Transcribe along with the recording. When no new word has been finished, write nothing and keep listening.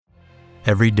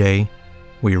Every day,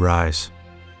 we rise,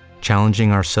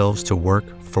 challenging ourselves to work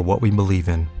for what we believe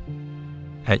in.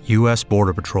 At U.S.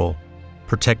 Border Patrol,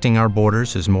 protecting our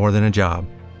borders is more than a job.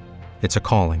 It's a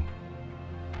calling.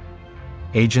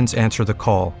 Agents answer the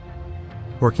call,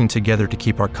 working together to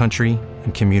keep our country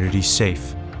and communities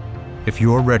safe. If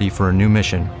you're ready for a new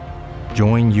mission,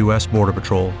 join U.S. Border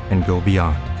Patrol and go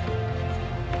beyond.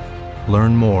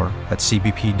 Learn more at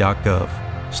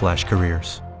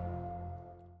cbp.gov/careers.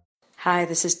 Hi,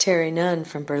 this is Terry Nunn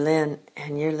from Berlin,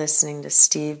 and you're listening to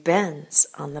Steve Benz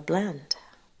on The Blend.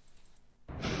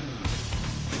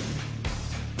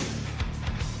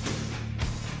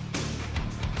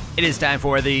 It is time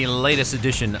for the latest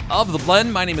edition of The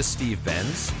Blend. My name is Steve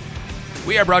Benz.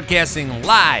 We are broadcasting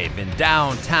live in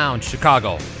downtown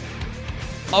Chicago.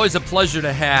 Always a pleasure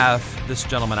to have this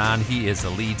gentleman on. He is the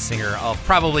lead singer of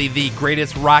probably the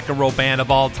greatest rock and roll band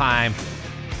of all time.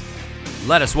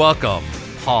 Let us welcome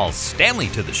Paul Stanley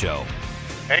to the show.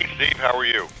 Hey, Steve, how are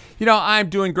you? You know, I'm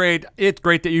doing great. It's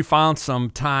great that you found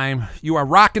some time. You are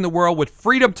rocking the world with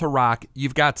Freedom to Rock.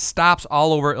 You've got stops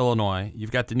all over Illinois. You've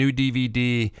got the new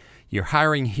DVD. You're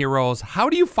hiring heroes.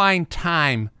 How do you find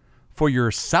time for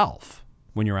yourself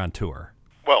when you're on tour?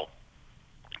 Well,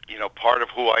 you know, part of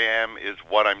who I am is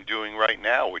what I'm doing right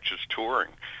now, which is touring.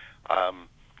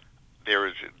 There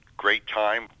is a great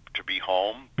time to be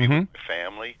home, be with my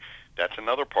family. That's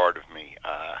another part of me.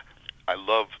 I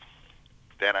love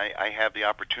that I have the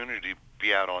opportunity to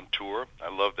be out on tour. I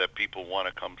love that people want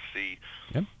to come see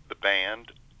the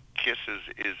band. Kiss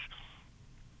is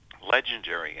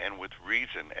legendary, and with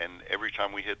reason. And every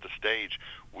time we hit the stage,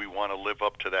 we want to live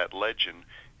up to that legend.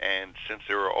 And since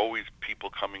there are always people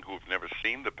coming who have never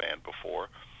seen the band before,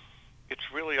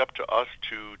 it's really up to us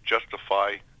to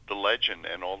justify the legend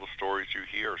and all the stories you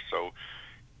hear. So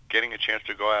getting a chance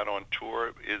to go out on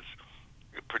tour is,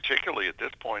 particularly at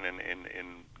this point in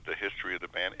the history of the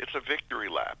band, it's a victory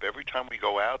lap. Every time we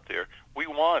go out there, we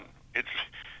won. It's,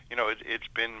 you know, it's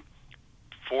been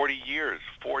 40 years,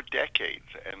 4 decades,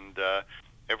 and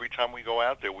every time we go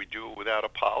out there, we do it without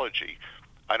apology.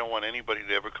 I don't want anybody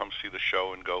to ever come see the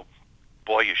show and go,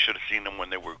 boy, you should have seen them when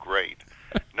they were great.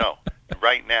 No,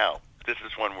 right now, this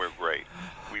is when we're great.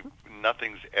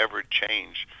 Nothing's ever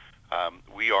changed.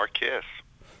 We are KISS.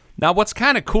 Now, what's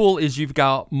kind of cool is you've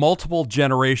got multiple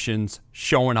generations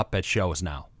showing up at shows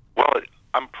now. Well,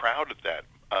 I'm proud of that.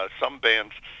 Some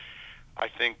bands, I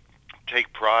think,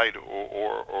 take pride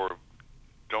or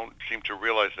don't seem to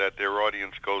realize that their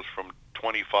audience goes from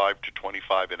 25 to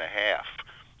 25 and a half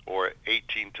or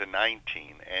 18 to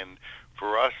 19. And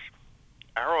for us,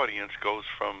 our audience goes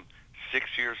from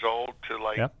 6 years old to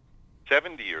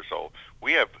 70 years old.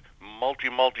 We have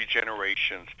multi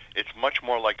generations. It's much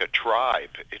more like a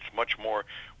tribe. It's much more,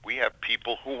 we have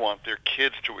people who want their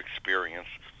kids to experience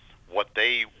what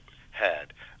they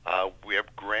had. We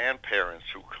have grandparents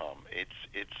who come.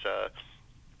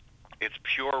 It's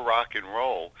pure rock and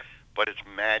roll, but it's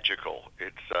magical.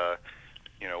 It's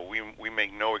you know, we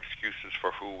make no excuses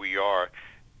for who we are.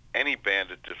 Any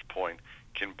band at this point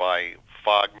can buy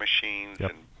fog machines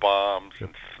and bombs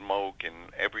and smoke and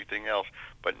everything else,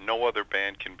 but no other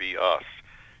band can be us.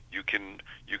 You can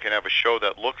have a show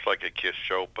that looks like a KISS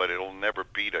show, but it'll never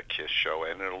beat a KISS show,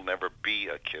 and it'll never be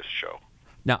a KISS show.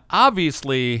 Now,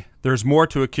 obviously, there's more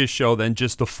to a KISS show than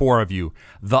just the four of you.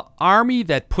 The army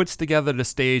that puts together the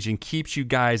stage and keeps you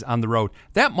guys on the road,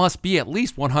 that must be at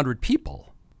least 100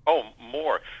 people. Oh,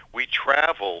 more. We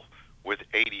travel with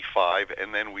 85,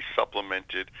 and then we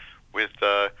supplement it with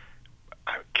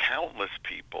countless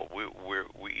people.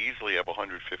 We easily have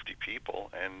 150 people,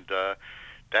 and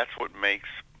that's what makes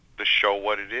the show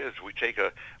what it is. We take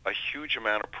a huge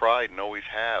amount of pride, and always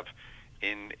have,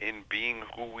 in being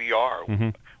who we are.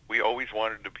 We always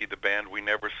wanted to be the band we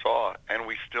never saw, and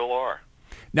we still are.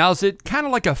 Now, is it kind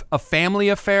of like a family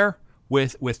affair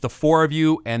with the four of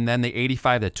you and then the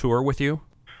 85 that tour with you?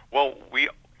 Well, we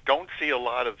don't see a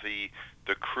lot of the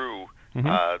crew.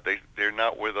 They're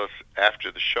not with us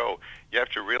after the show. You have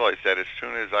to realize that as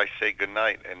soon as I say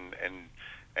goodnight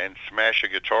and smash a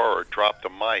guitar or drop the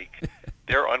mic,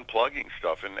 they're unplugging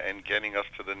stuff and getting us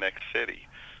to the next city.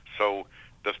 So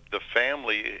the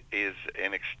family is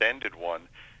an extended one,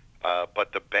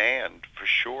 but the band, for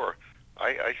sure,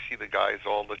 I see the guys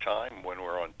all the time when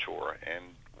we're on tour,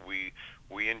 and we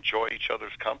enjoy each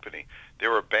other's company.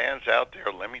 There are bands out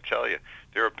there, let me tell you,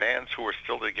 there are bands who are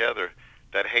still together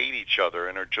that hate each other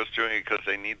and are just doing it because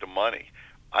they need the money.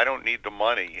 I don't need the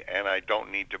money, and I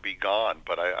don't need to be gone,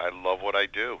 but I love what I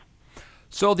do.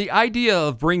 So the idea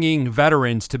of bringing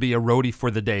veterans to be a roadie for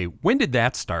the day, when did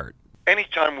that start?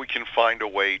 Anytime we can find a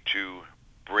way to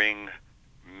bring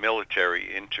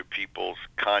military into people's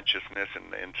consciousness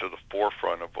and into the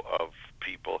forefront of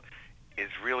people is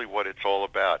really what it's all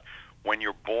about. When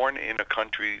you're born in a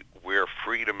country where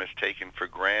freedom is taken for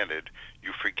granted,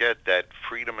 you forget that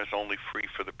freedom is only free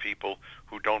for the people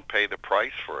who don't pay the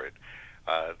price for it.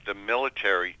 The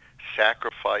military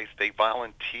sacrifice, they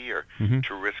volunteer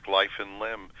to risk life and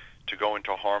limb to go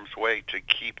into harm's way to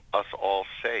keep us all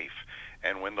safe.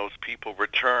 And when those people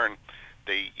return,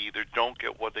 they either don't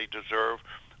get what they deserve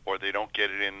or they don't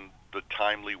get it in the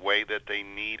timely way that they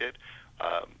need it,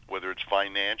 whether it's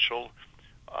financial,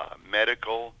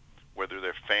 medical, whether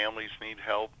their families need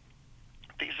help.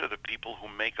 These are the people who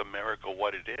make America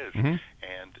what it is,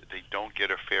 and they don't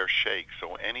get a fair shake.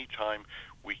 So anytime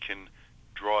we can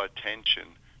draw attention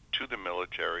to the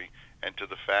military and to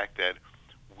the fact that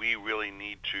we really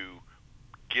need to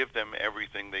give them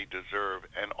everything they deserve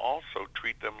and also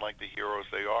treat them like the heroes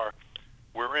they are,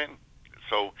 we're in.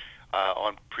 So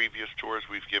on previous tours,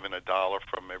 we've given $1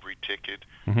 from every ticket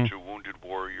to Wounded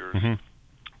Warriors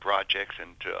projects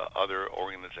and to other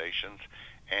organizations.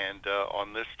 And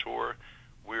on this tour,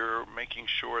 we're making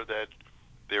sure that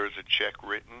there is a check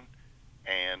written,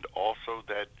 and also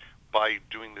that by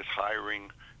doing this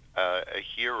hiring a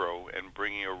hero and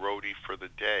bringing a roadie for the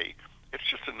day, it's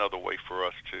just another way for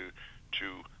us to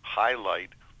highlight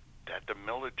that the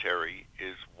military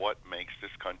is what makes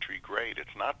this country great.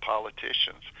 It's not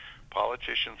politicians.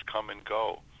 Politicians come and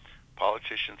go.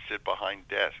 Politicians sit behind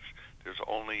desks. There's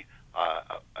only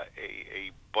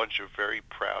a bunch of very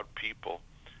proud people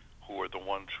who are the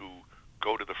ones who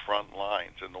go to the front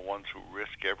lines and the ones who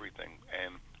risk everything,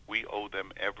 and we owe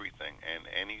them everything. And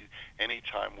any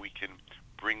time we can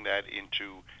bring that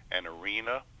into an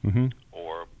arena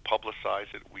or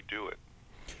publicize it, we do it.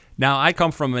 Now, I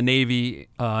come from a Navy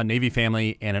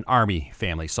family and an Army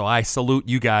family, so I salute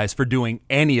you guys for doing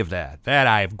any of that. That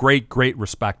I have great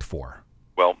respect for.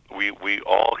 Well, we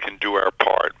all can do our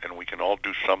part, and we can all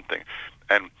do something.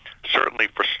 And certainly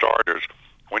for starters,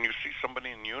 when you see somebody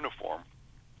in uniform,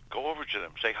 go over to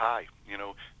them, say hi. You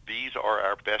know, these are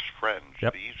our best friends.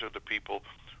 Yep. These are the people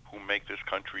who make this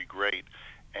country great.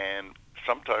 And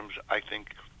sometimes I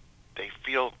think they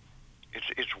feel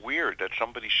it's weird that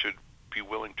somebody should be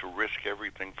willing to risk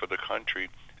everything for the country,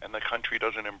 and the country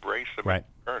doesn't embrace them in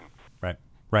return.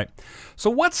 Right. So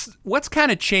what's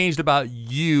kind of changed about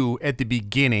you at the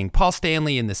beginning, Paul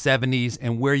Stanley in the 70s,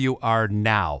 and where you are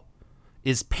now?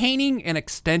 Is painting an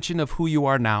extension of who you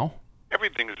are now?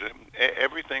 Everything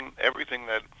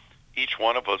that each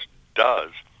one of us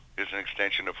does is an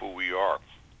extension of who we are.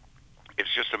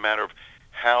 It's just a matter of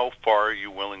how far are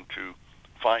you willing to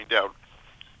find out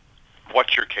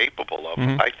what you're capable of.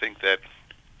 I think that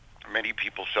many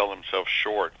people sell themselves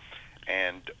short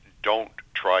and don't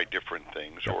try different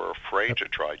things or are afraid to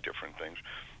try different things.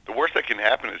 The worst that can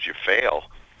happen is you fail,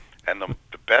 and the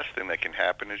best thing that can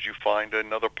happen is you find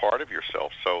another part of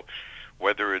yourself. So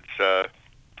whether it's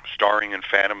starring in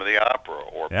Phantom of the Opera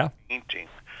or painting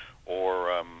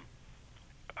or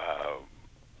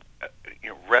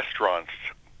restaurants,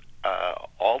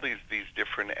 all these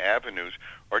different avenues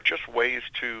are just ways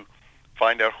to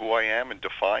find out who I am and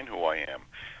define who I am.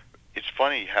 It's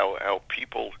funny how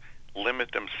people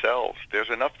limit themselves. There's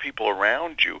enough people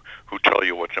around you who tell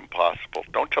you what's impossible.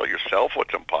 Don't tell yourself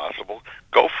what's impossible.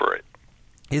 Go for it.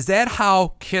 Is that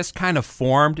how KISS kind of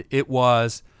formed? It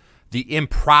was the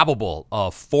improbable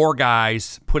of 4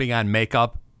 guys putting on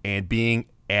makeup and being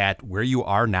at where you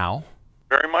are now?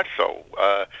 Very much so.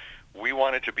 We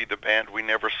wanted to be the band we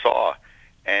never saw,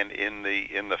 and in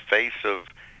the face of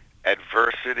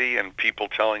adversity and people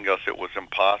telling us it was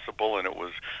impossible and it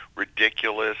was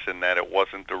ridiculous and that it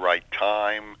wasn't the right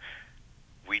time,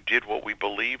 we did what we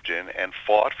believed in and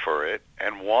fought for it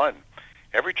and won.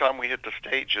 Every time we hit the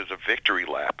stage is a victory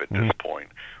lap at this point.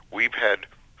 We've had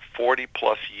 40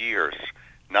 plus years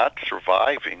not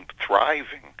surviving,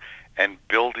 thriving, and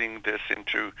building this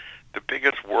into the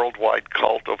biggest worldwide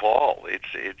cult of all.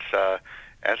 It's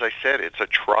as I said, it's a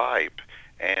tribe,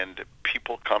 and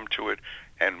people come to it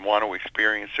and want to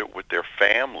experience it with their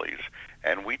families,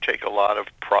 and we take a lot of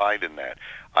pride in that.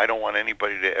 I don't want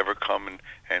anybody to ever come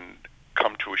and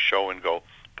come to a show and go,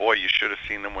 boy, you should have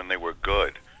seen them when they were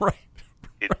good. Right.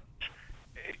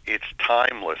 It's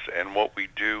timeless, and what we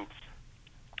do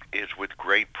is with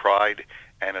great pride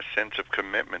and a sense of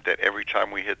commitment that every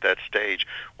time we hit that stage,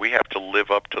 we have to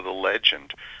live up to the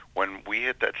legend. When we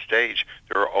hit that stage,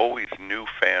 there are always new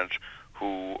fans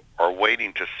who are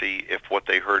waiting to see if what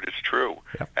they heard is true,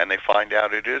 and they find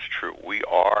out it is true. We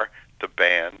are the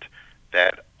band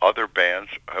that other bands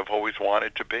have always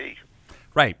wanted to be.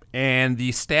 Right. And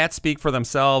the stats speak for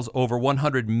themselves. Over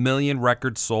 100 million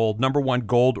records sold. #1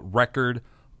 gold record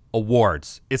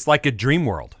awards. It's like a dream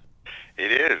world.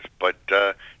 It is, but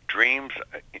dreams,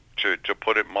 to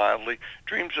put it mildly,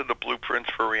 dreams are the blueprints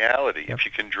for reality. Yep. If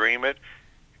you can dream it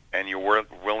and you're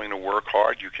willing to work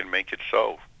hard, you can make it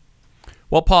so.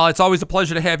 Well, Paul, it's always a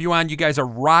pleasure to have you on. You guys are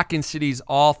rocking cities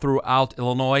all throughout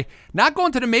Illinois. Not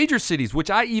going to the major cities, which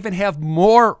I even have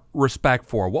more respect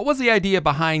for. What was the idea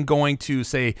behind going to,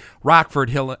 say,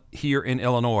 Rockford Hill here in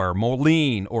Illinois, or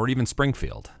Moline, or even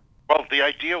Springfield? Well, the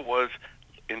idea was,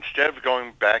 instead of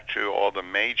going back to all the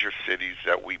major cities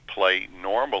that we play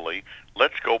normally,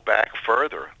 let's go back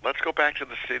further. Let's go back to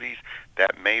the cities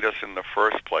that made us in the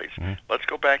first place. Mm-hmm. Let's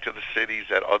go back to the cities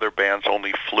that other bands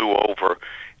only flew over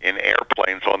in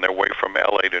airplanes on their way from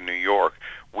LA to New York.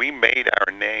 We made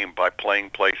our name by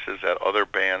playing places that other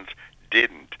bands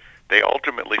didn't. They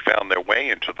ultimately found their way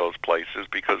into those places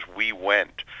because we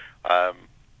went.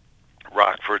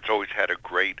 Rockford's always had a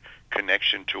great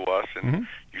connection to us, and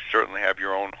you certainly have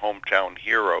your own hometown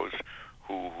heroes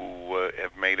who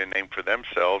have made a name for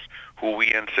themselves, who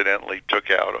we incidentally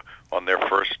took out on their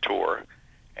first tour.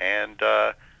 And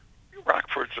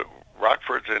Rockford's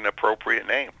an appropriate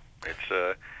name. It's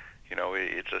a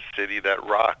city that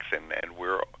rocks, and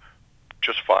we're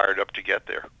just fired up to get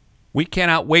there. We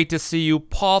cannot wait to see you.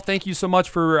 Paul, thank you so much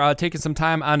for taking some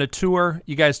time on a tour.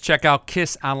 You guys check out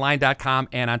kissonline.com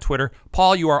and on Twitter.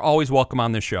 Paul, you are always welcome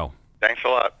on this show. Thanks a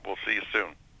lot. We'll see you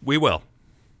soon. We will.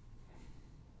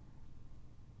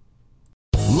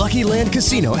 Lucky Land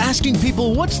Casino, asking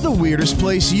people, what's the weirdest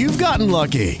place you've gotten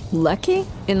lucky? Lucky?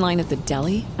 In line at the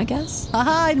deli, I guess?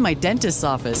 Aha, in my dentist's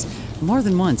office. More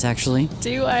than once, actually.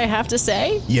 Do I have to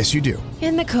say? Yes, you do.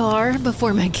 In the car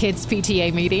before my kids'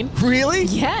 PTA meeting. Really?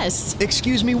 Yes.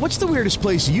 Excuse me, what's the weirdest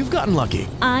place you've gotten lucky?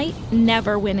 I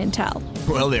never win and tell.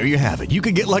 Well, there you have it. You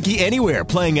can get lucky anywhere,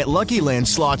 playing at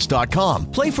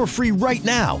LuckyLandSlots.com. Play for free right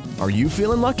now. Are you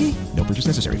feeling lucky? No purchase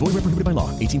necessary. Void where prohibited by law.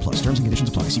 18+. Terms and conditions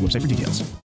apply. See website for details.